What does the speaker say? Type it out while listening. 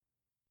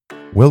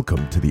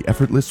Welcome to the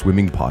Effortless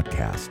Swimming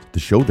Podcast, the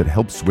show that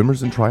helps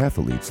swimmers and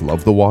triathletes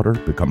love the water,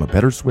 become a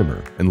better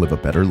swimmer, and live a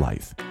better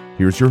life.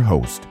 Here's your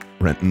host,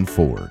 Brenton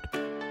Ford.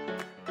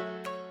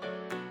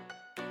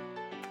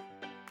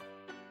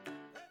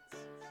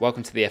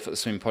 Welcome to the Effortless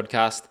Swimming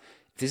Podcast.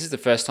 If this is the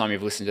first time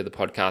you've listened to the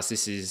podcast,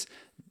 this is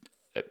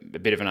a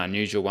bit of an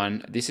unusual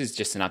one. This is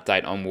just an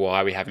update on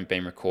why we haven't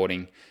been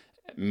recording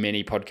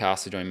many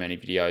podcasts or doing many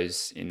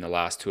videos in the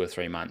last 2 or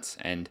 3 months.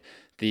 And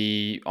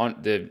the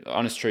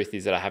honest truth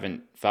is that I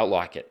haven't felt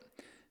like it.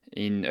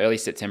 In early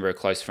September, a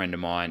close friend of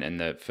mine and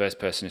the first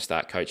person to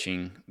start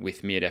coaching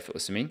with me at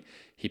Effortless Swimming,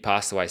 he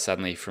passed away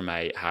suddenly from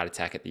a heart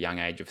attack at the young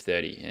age of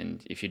 30.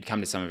 And if you'd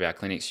come to some of our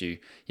clinics, you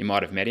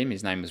might have met him.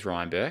 His name was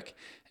Ryan Burke,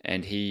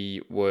 and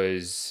he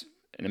was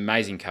an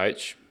amazing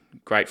coach,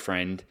 great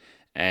friend,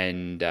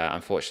 and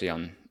unfortunately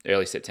on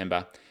early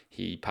September,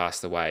 he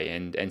passed away.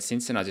 And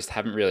since then, I just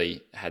haven't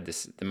really had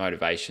the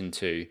motivation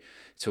to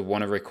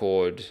want to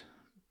record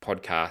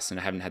podcasts, and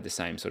I haven't had the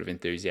same sort of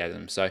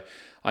enthusiasm. So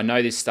I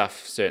know this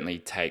stuff certainly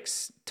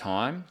takes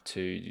time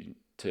to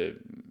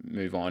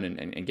move on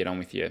and get on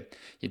with your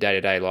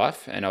day-to-day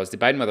life. And I was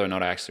debating whether or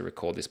not I actually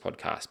record this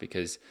podcast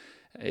because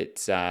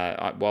it's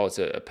while it's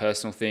a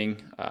personal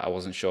thing, I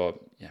wasn't sure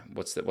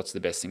what's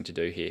the best thing to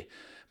do here.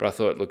 But I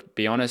thought, look,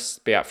 be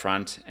honest, be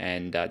upfront,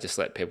 and just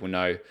let people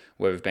know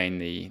where we've been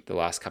the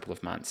last couple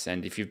of months.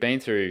 And if you've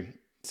been through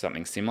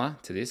something similar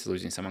to this,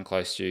 losing someone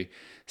close to you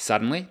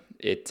suddenly,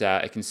 it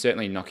can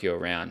certainly knock you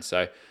around.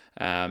 So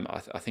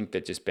I think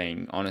that just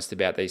being honest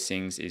about these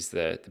things is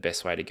the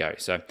best way to go.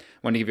 So I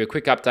want to give you a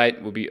quick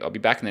update. I'll be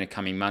back in the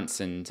coming months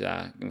and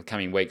in the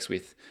coming weeks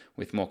with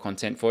more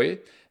content for you.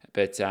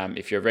 But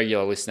if you're a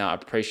regular listener, I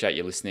appreciate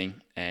you listening,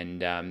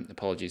 and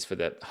apologies for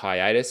the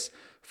hiatus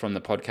from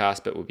the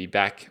podcast, but we'll be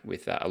back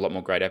with a lot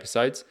more great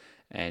episodes,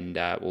 and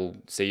we'll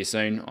see you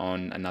soon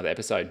on another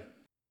episode.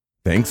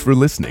 Thanks for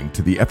listening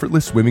to the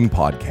Effortless Swimming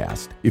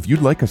Podcast. If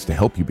you'd like us to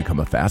help you become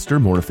a faster,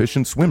 more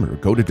efficient swimmer,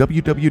 go to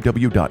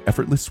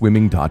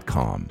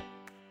www.effortlessswimming.com.